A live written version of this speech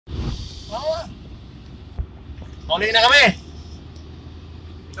Uli na kami!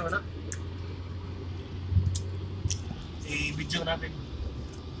 Ito na. I-video natin.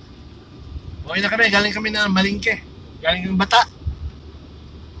 Uli na kami, galing kami na namalengki. Galing yung bata.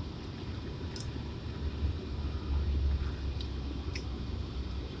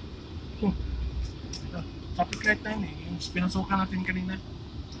 Traffic light na yun eh. Yung pinasukan natin kanina.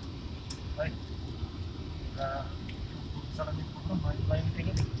 Ay. Sa kami po bro, may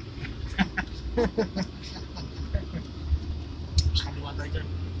tingin eh. Sa kaliwa tayo dyan.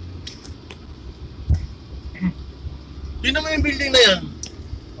 Tingnan mo yung building na yan.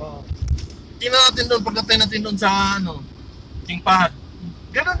 Oo. Tingnan natin doon, pagkatay natin doon sa ano, tingpahan.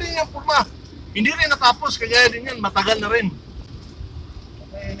 Ganon din yung forma. Hindi rin natapos, kaya din yan, matagal na rin.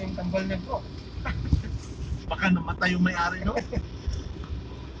 Kaya yung tambal niya bro. Baka namatay yung may-ari, no?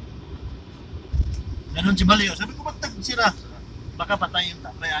 Ganon si Baliw. Sabi ko, ba't sira? Baka patay yung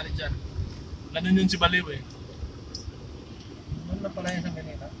may-ari dyan. Ganon yun si Baliw eh. Doon na pala yung sa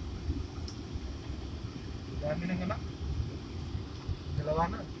ganita. Dami ng anak. Dalawa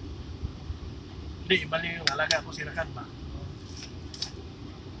na. Hindi, Baliw yung alaga ko, sirakan ba?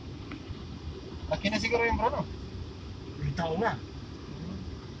 Laki na siguro yung bro, no? Itaw na.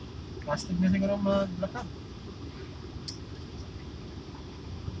 Plastic na siguro maglakad.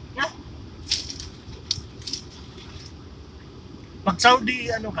 Pag Saudi,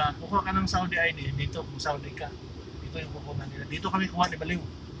 ano ka, kukuha ka ng Saudi ID, dito kung Saudi ka, dito yung kukuha nila. Dito kami kuha ni Baliw.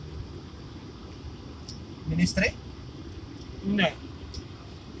 Ministry? Hindi.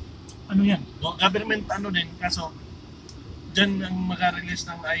 Ano yan? Government ano din, kaso dyan ang mag-release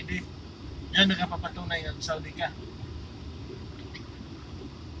ng ID. Yan nakapapatunay na Saudi ka.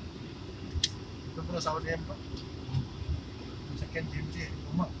 Ito bro, Saudi yan bro. Second GMG,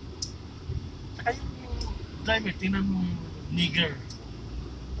 uma. Saka yung driver, tinan mo nigger.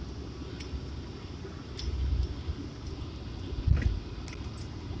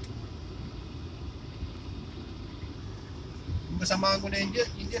 Yung kasama ko na India,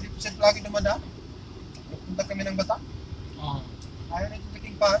 dito sa lagi dumadaan. Punta kami ng Bata. Oo. Ayaw na ito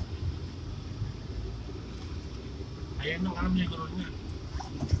taking pahan. Ayun ang alam niya gano'n niya.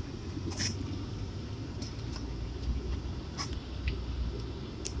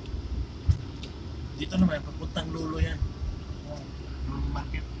 Dito naman, papuntang Lulo yan.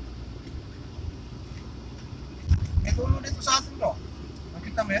 Market. May tulo dito sa atin bro.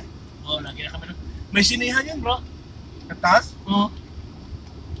 Nakita mo yan? Oo, lagi na kami doon. May sinihan yan bro. Katas? Oo.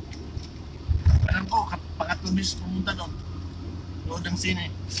 Alam ko, pangatlong beses pumunta doon. Doon ang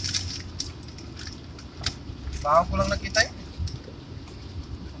sine. Baka ko lang nakita yun.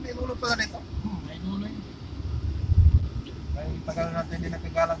 May tulo pala dito. May dulo yun. Kaya tagal natin hindi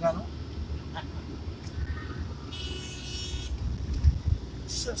nakagala-gala.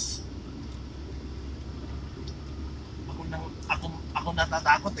 Sus. Ako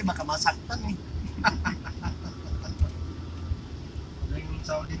natatakot eh, baka masaktan eh. Wala yung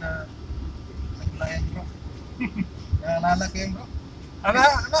Saudi na naglayan bro. Naalala ko yun bro.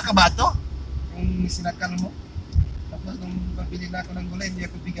 Ano ka ba ito? Yung sinakal mo. Tapos nung pabili na ako ng gulay, hindi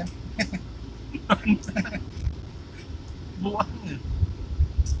ako bigyan. Buwan eh.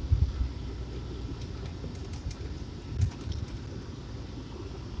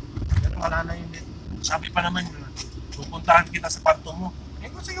 Pero wala na yun dito. Sabi pa naman yun, pupuntahan kita sa parto mo. Eh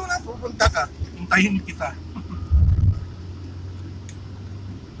kung sige wala, pupunta ka. Hintayin kita.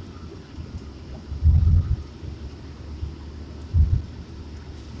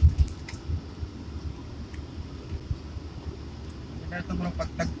 Hindi na ito bro, pag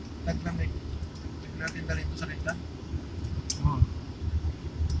taglamig. Hindi natin dali ito sa rinda.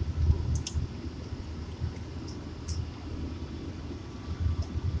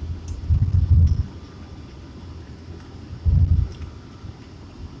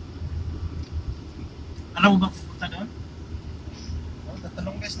 Alam mo ba pupunta doon? Oh,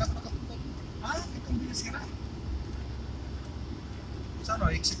 tatalong beses na ako nakapunta. Itong bilis ka na. Sa ano,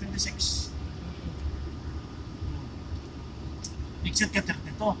 X26. Exit ka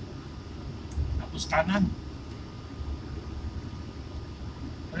dito. Tapos kanan.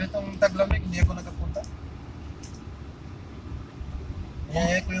 Pero itong taglamig, hindi ako nakapunta.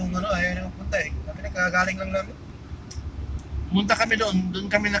 Ayaw ko yung ano, ayaw na magpunta eh. Kami nagkagaling lang namin. Pumunta kami doon. Doon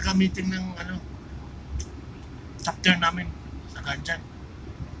kami naka-meeting ng ano, chapter namin sa Ganjan.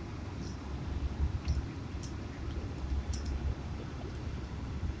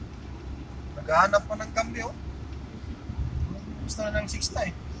 Naghahanap pa ng kambyo. Gusto na ng 6 na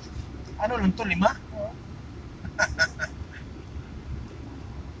eh. Ano lang to, 5? Oo.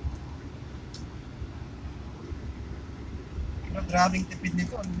 Pero grabing tipid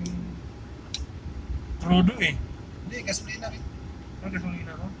nito. Crudo eh. Hindi, gasolina rin.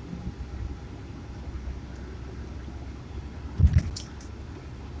 Gasolina ko.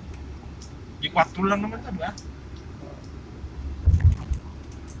 Di 4 lang naman ito, ba?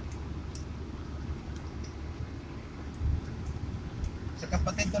 Sa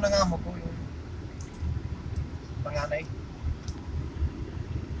kapatid ko ng amo ko, yung panganay.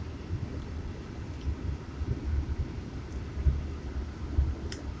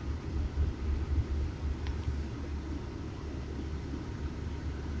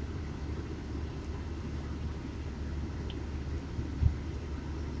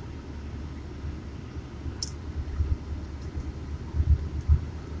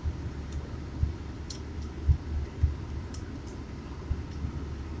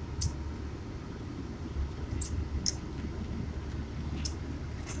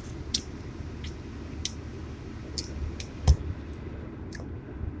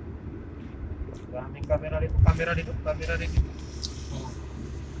 Maraming camera dito. Oo.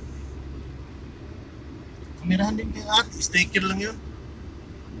 Kamerahan din kayo at sticker lang yun.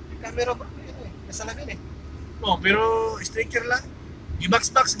 Camera ba? Yun eh, kasalamin eh. Oo, pero sticker lang. I-box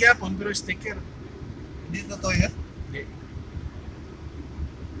gyapon pero sticker. Hindi totoo yan. Hindi.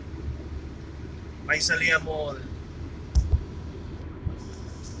 May Salia Mall.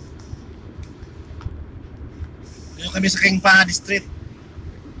 Dito kami sa King Fahad Street.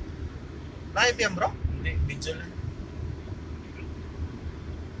 Live yan bro? Hindi, video lang.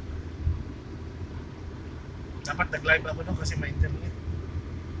 Dapat nag-live ako doon kasi may internet.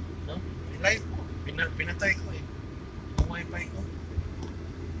 No? Live po. Pinatay ko eh. Ang wifi ko.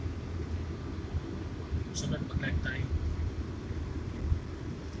 Sunod mag-live tayo.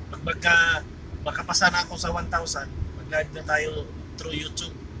 Pag makapasa na ako sa 1,000, mag-live na tayo through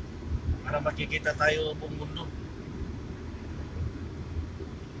YouTube para makikita tayo buong mundo.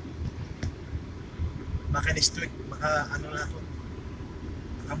 Baka next week, baka ano na ako,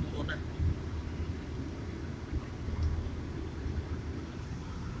 nakabuo na.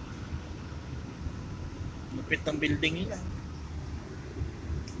 Lupit ng building nila.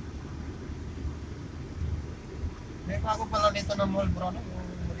 May bago pala dito ng mall bro, no?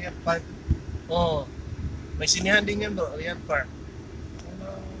 Yung Riyadh Park. Oo. May sinihan din yan bro, Riyadh Park.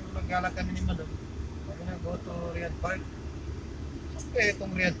 Ano, naggalak kami ni Madam. Sabi na, go to Riyadh Park. Okay,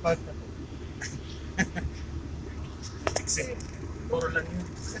 itong Riyadh Park na to. Except, puro lang yun.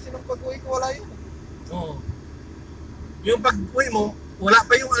 Kasi nung pag-uwi ko wala yun. Oo. Yung pag-uwi mo, wala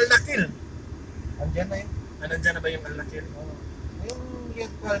pa yung Al-Nakil. Andyan na yun. Nandyan na ba yung Al-Nakil? Oo. Yung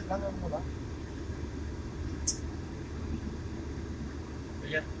Riyadh Park lang ang wala.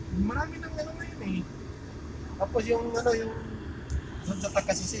 Kaya, marami nang ano ngayon eh. Tapos yung ano, yung doon sa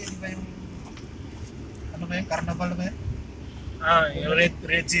Takasisi, di ba yung ano ba yun? Carnival ba yun? Ah, yung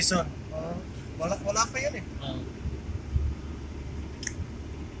red season. Wala pa yun eh. Oo.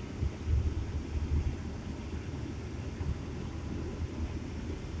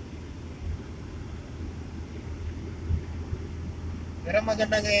 Pero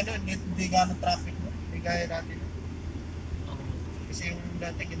maganda ngayon, no? Hindi gano'ng traffic, no? Hindi gaya natin. No? Kasi yung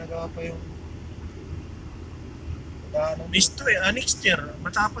dati ginagawa pa yung daanan. Next year,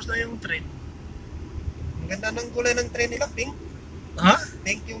 matapos na yung train. Ang ganda ng kulay ng train nila, pink. Ha?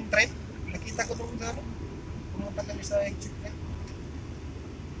 Pink yung train. Nakita ko nung sa ano. Pumunta kami sa exit train.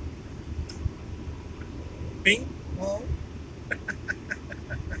 Pink? Oo.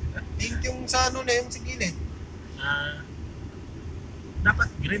 Pink yung sa ano na yung sa gilid. Ah,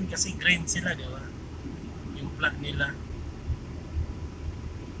 dapat green kasi green sila, di ba? Yung flag nila.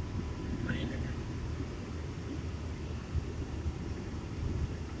 Ayun na yan.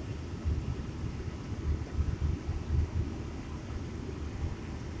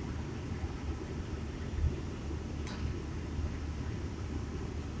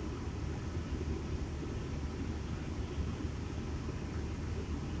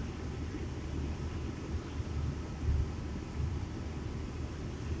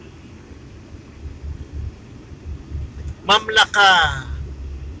 Mamlaka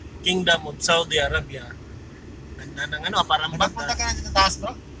Kingdom of Saudi Arabia. Ganda ng ano, parang Nakapunta ka na dito taas,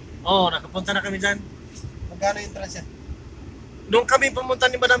 bro? Oo, nakapunta na kami dyan. Magkano yung entrance yan? Nung kami pumunta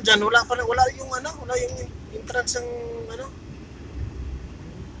ni Madam dyan, wala yung ano, wala yung entrance ng ano.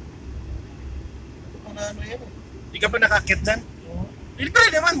 Kung ano yan eh. Hindi ka pa nakakit dyan? Oo. Libre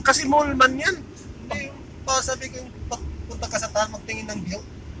naman, kasi mall man yan. Hindi, yung sabi ko yung punta ka sa taas, magtingin ng view.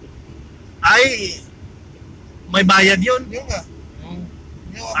 Ay, may bayad yun. Yung nga. Hmm.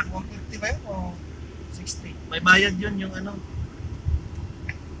 Yung 150 ba yun? O 60? May bayad yun yung ano.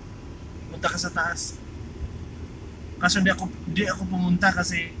 Punta ka sa taas. Kaso hindi ako pumunta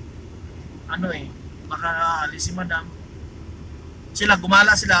kasi ano eh, baka alis si madam. Sila,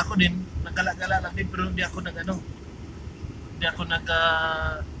 gumala sila, ako din. Nagala-gala lang din, pero hindi ako hindi ako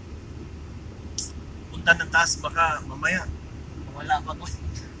punta ng taas, baka mamaya wala pa ko.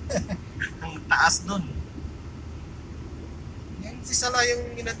 Ang taas doon. Yung si Sala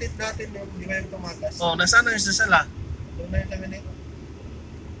yung inatid natin, yung di ba yung tumakas? Oh, nasaan na yung sasala? Doon na yung kami nito.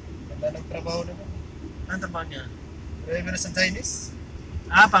 Ganda ng trabaho naman. Ano trabaho niya? Driver sa Chinese.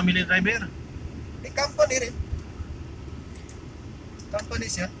 Family driver. May company rin. Company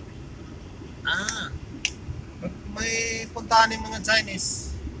siya. Pag may puntahan yung mga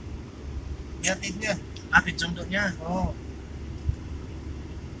Chinese, ihatid niya. Atid sundo niya. Oo.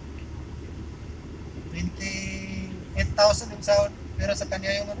 28,000 yung sahod. Pero sa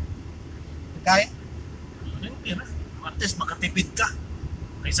kanya yung kaya. Ano yung pera? At least makatipid ka.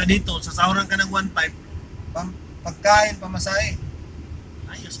 Kaysa dito, sasahuran ka ng 1.5. Pagkain, pamasahe.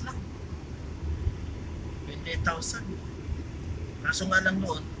 Ayos lang. 28,000. Kaso nga lang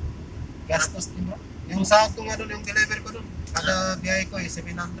doon, Gastos, di ba? Yung sahod ko nga doon, yung deliver ko doon. Kada biyahe ko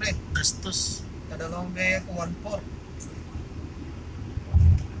 700. gastos. Kada dalawang biyahe ko 1,400.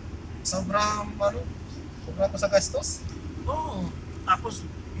 Sobrang sobra ko sa gastos. Oo. Tapos,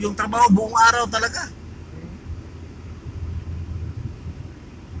 yung trabaho buong araw talaga.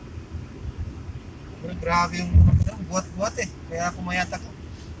 Pero grabe yung buhat-buhat eh. Kaya pumayat ako.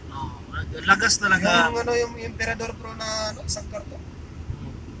 Oo. Lagas talaga. Yung Emperador Pro na isang karton.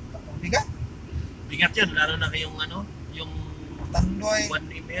 Ang bigat. Bigat yun, lalo na kayong yung Tandoy.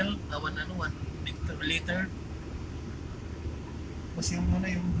 1 ml, 1 liter. Tapos yung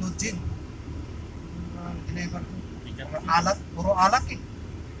yung blue gin. Yung deliver ko. Bigat. Alat, puro alak eh.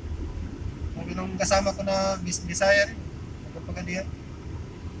 Sabi nung kasama ko na Bisaya rin. Nagpapagadiyan.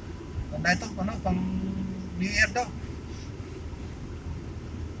 Tanda ito, pang New Year daw.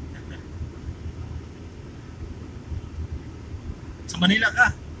 Sa Manila ka.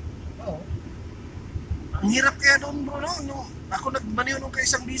 Oo. Ang hirap kaya doon bro, no? Ako nagbaniw nung kay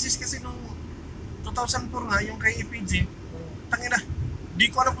isang business kasi nung 2004 nga, yung kay EPG. Tangina, di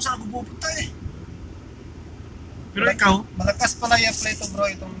ko alam kung saan ako pupunta eh. Pero ikaw? Malakas pala yung plate bro,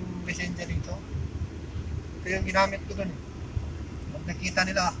 itong lisensya dito. Ito yung ginamit ko doon eh. Pag nakita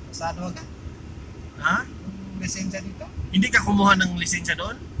nila, asado agad. Ha? Yung lisensya dito. Hindi ka kumuha ng lisensya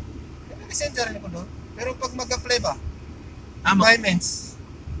doon? May lisensya rin ako doon. Pero pag mag-apply ba, Mag- environments.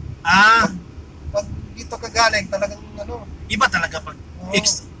 ah, Pag dito ka galing, talagang iba talaga pag Oo.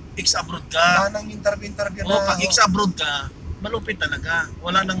 ex-abroad ka. wala nang interview O pag ex-abroad ka, malupit talaga.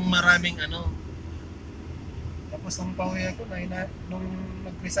 Wala nang maraming Tapos nung pauwi ako, nung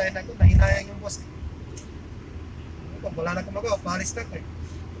nag-resign ako, nahinayang yung boss. Wala na akong magawa, paalis na ako eh.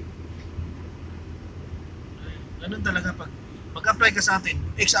 Ganun talaga pag mag-apply ka sa atin,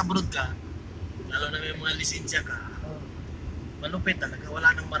 ex-abroad ka, lalo na may mga lisensya ka, malupit talaga.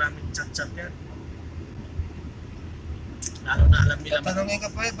 Wala nang maraming chat-chat yan. Lalo na alam nila. Tanongin ka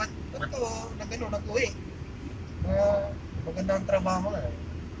pa eh, ba't ko nag-uwi? Maganda ang trabaho na eh.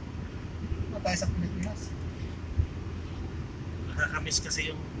 Ano tayo sa Pilipinas? Nakakamiss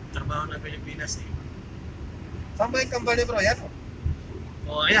kasi yung trabaho ng Pilipinas eh. Saan ba yung company bro? Yan o.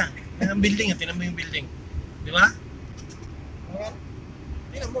 O ayan, yung building, tinan mo yung building. Di ba? Ayan.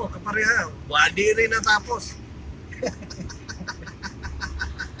 Tinan mo, kapareha. Wadi rin natapos.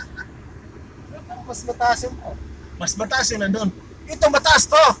 Mas mataas yung Mas mataas yun nandun. Ito mataas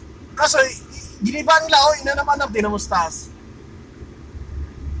to. Kaso, giniba nila, ina naman ang tinamos taas.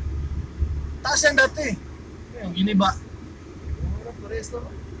 Taas yan dati. Yung giniba. Pares na.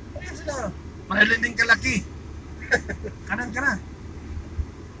 Ayan sila. Mahal din kalaki. Kanan ka na.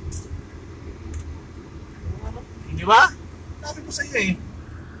 Di ba? Sabi ko sa iyo eh.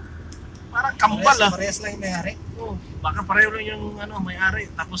 Parang kambal ah. Pares lang yung may-ari. Oh, baka pareho lang yung may-ari.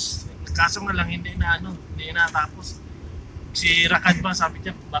 Tapos kaso nga lang hindi natapos. Si Rakan ba sabi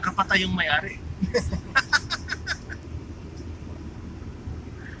niya, baka patay yung may-ari.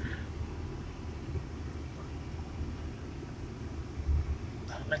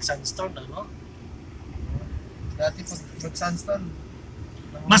 Nag-sunstorm Dati pag mag-sunstorm,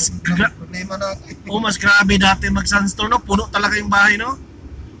 problema na ako eh. mas grabe dati mag-sunstorm, no? Puno talaga yung bahay, no?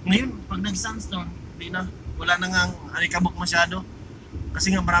 Ngayon, pag nag-sunstorm, wala na nga alikabok masyado.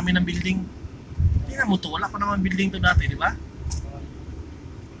 Kasi nga marami ng building. Tingnan mo to, wala pa naman building to dati, di ba?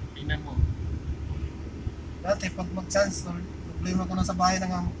 Tingnan mo. Dati pag mag-sunstorm, problema ko na sa bahay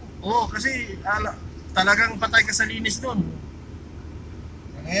ng amo ko. Oo, kasi talagang patay ka sa linis doon.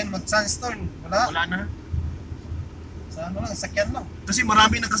 Ngayon mag-sunstorm, wala na. Sa lang, sakyan lang. Kasi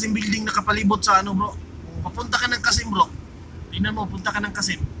marami na kasing building nakapalibot sa bro. Papunta ka ng Kasim bro. Tingnan mo, punta ka ng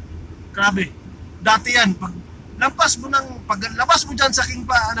Kasim. Grabe. dati yan, paglabas mo dyan sa King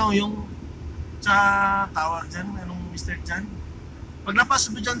pa, ano, yung sa tawag dyan, anong Mr. Jan? Paglabas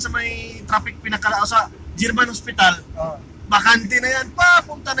mo dyan sa may traffic pinakala sa German Hospital, bakante na yan,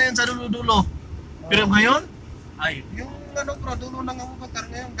 papunta na yan sa dulo-dulo. Pero ngayon, ay, Yung ano bro, dulo ng Abubakar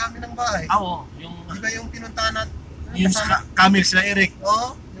ngayon, dami ng bahay. oo, yung, Di ba yung pinuntahan natin? yung sa Camille sila Eric,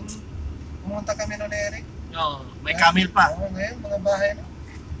 Oo, yung pumunta kami noon ni Eric. oo, may Camille pa. Oo, ngayon, mga bahay na.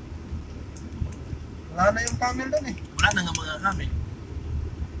 Wala na yung Camille doon eh. Wala na nga mga Camille.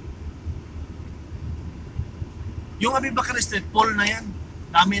 Yung Abubakar Street, Paul na yan.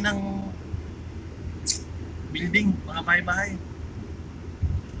 Dami ng building, mga bahay-bahay.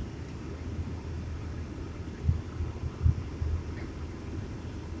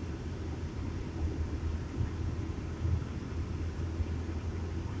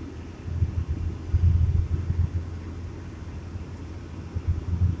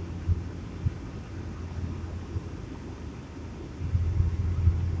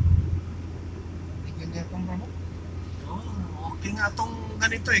 Ganyan kong bro. Oh, okay nga tong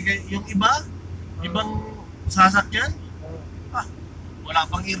ganito eh. Yung ibang sasakyan, wala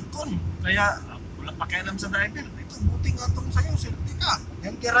pang aircon. Kaya wala pakialam sa driver. Ito, buti nga tong sa'yo, safety ka.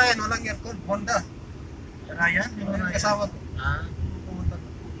 Yung kay Ryan, walang aircon, Honda. Ryan, Yung kasama ko. Ah, Pumunta ko.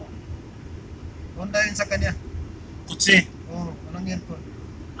 Honda yun sa kanya. kutsi. Oo, walang aircon.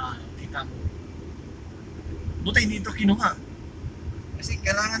 Kita mo. Buti hindi ito kinuha. Kasi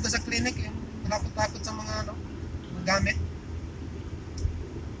kailangan to sa clinic, yung takot-takot sa mga ano, mga gamit.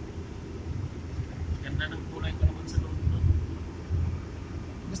 Ganda ng kulay ko naman sa loob.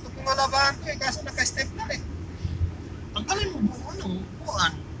 Gusto kong malabahan ko eh, kaso naka-stepler eh. Tanggalin mo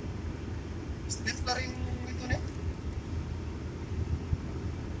buuan. Stepler yung ito niya.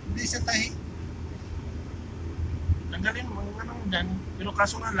 Hindi siya tahi. Tanggalin mo dyan. Pero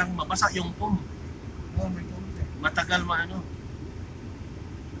kaso nga lang, mabasa yung foam. Oo, may comment eh. Matagal matagal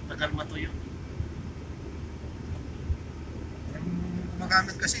matuyo. Yung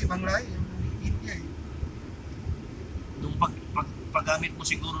gumagamit kasi ibang lahi, yung India eh. Nung paggamit mo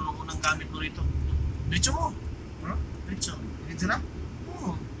siguro nung unang gamit mo rito. Diretso mo. Huh? Diretso. Dito na?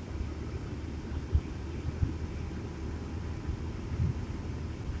 Oo.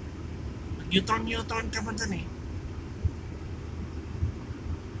 U-turn ka ba dyan eh?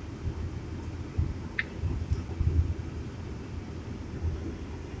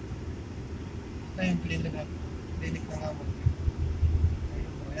 Ito yung clinic na. Clinic na nga mo.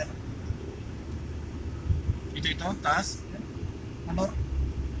 Ayan. Ito, taas. Ano?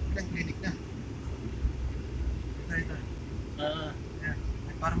 Ilang clinic na. Ito. Ayan.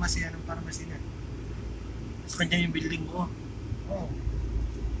 May pharmacy yan, ang pharmacy niya. Sa kanya yung building mo. Oo.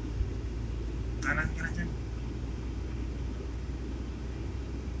 Kanan ka na dyan.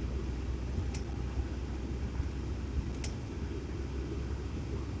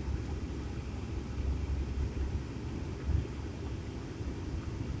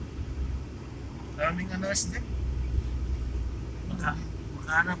 Daming nurse din.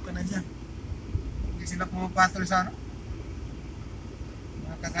 Makahanap ka na dyan. Hindi sila pumapatol sa ano.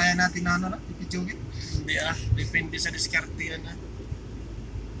 Mga kagaya natin na ano na, ipitsugin. Hindi depende sa diskarte yan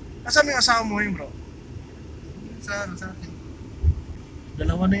Asa may asawa mo ngayon bro? Sa ano, sa atin.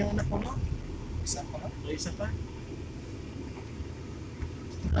 Dalawa na yung anak mo no? Isa pa lang. O isa pa?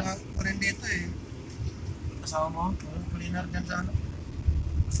 Ito pa rin dito eh. Asawa mo? Cleaner dyan sa ano.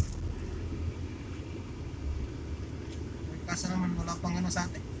 Kaso naman wala pang ano sa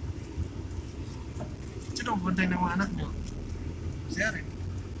atin. Sino ang pupunta ng mga anak nyo? Siya rin.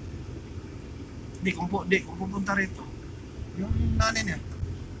 Di, kung pupunta rito. Yung nanay niya.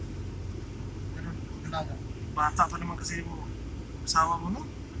 Ganun, dalaga. Bata pa naman kasi yung asawa mo no?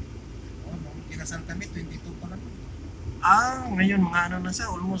 Oo, nung kinasal kami, 22 pa lang. Ngayon mga ano na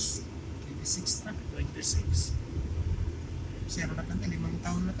siya, almost 26 na. 26. Siya na kami, 5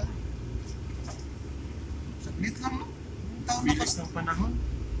 taon na kami. Saglit lang no? 5 taon na Bilis kami. ng panahon.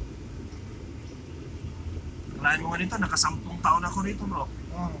 Kalahin mo nga dito, naka-10 taon ako rito bro.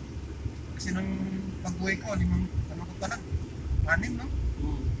 Oo. Kasi nung pag-uwi ko, 5 ano ko pa lang. 6 no?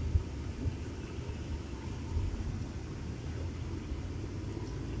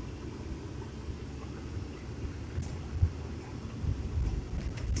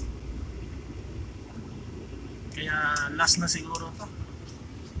 Kaya last na siguro to.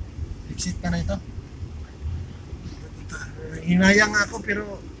 Exit ka na ito. Hinayang ako pero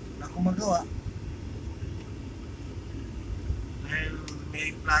wala akong magawa. Dahil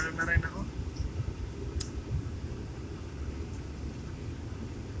may plano na rin ako.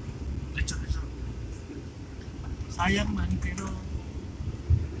 Diretso. Sayang man pero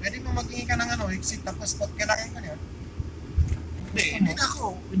Pwede mo mo maghingi ka ng ano, exit tapos pag kailangan ka niya.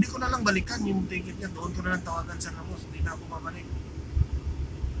 Hindi ko na lang balikan yung ticket niya. Doon ko na lang tawagan sa Ramos. Hindi na ako babalik.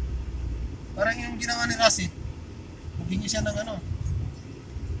 Parang yung ginawa ni Rasid, maghingi siya ng ano,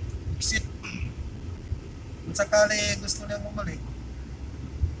 exit. Kung sakali gusto niya bumalik,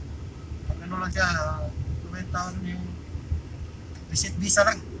 pag ano lang siya, kumentahan yung visit visa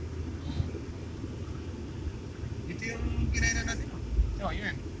lang. Ito yung ginaya natin. Oo,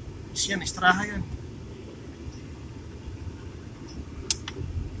 yan. Yan, istraha yan.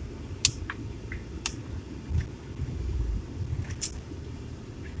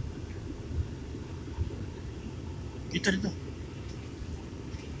 Kita dito.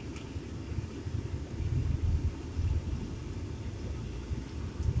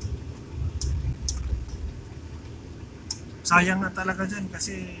 Sayang na talaga dyan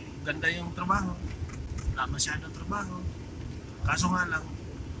kasi ganda yung trabaho. Wala masyadong trabaho. Kaso nga lang,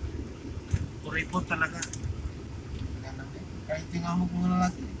 kuripot talaga. Kahit yung amo kong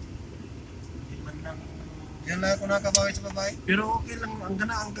lalaki. Hindi man lang. Diyan lang ako nakabawi sa babae. Pero okay lang,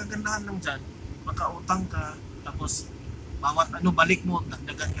 ang kagandahan lang dyan, makautang ka, tapos bawat balik mo,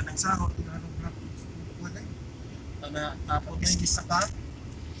 dagdagan ka ng sahod. Tapos Kiskis sa ka.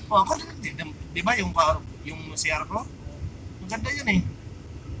 ako di ba yung CR ko? Maganda yun eh.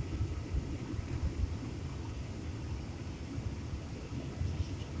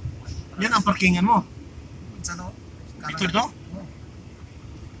 Yan ang parkingan mo. Sa loob. Ito ito?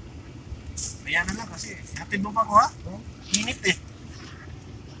 Ayan na lang kasi hatid mo pa ko ha? Init eh.